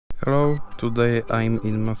Hello, today I'm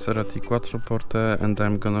in Maserati Quattroporte and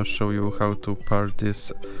I'm gonna show you how to pair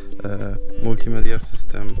this multimedia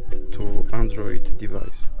system to Android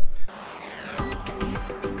device.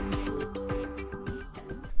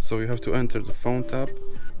 So you have to enter the phone tab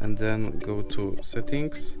and then go to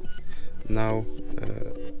settings. Now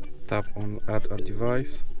tap on add a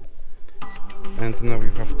device, and now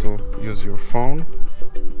you have to use your phone.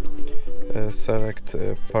 Select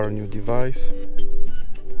pair new device.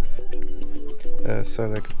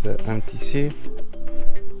 Select the MTC,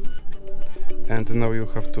 and now you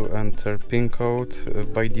have to enter pin code.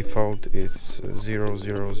 By default it's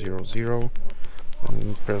 0000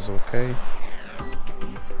 and press OK.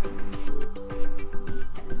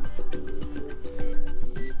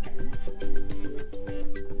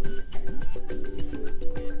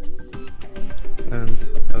 And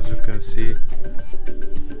as you can see,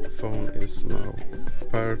 phone is now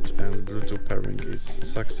paired and Bluetooth pairing is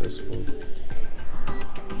successful.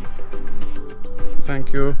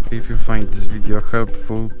 Thank you. If you find this video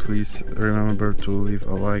helpful, please remember to leave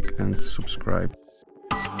a like and subscribe.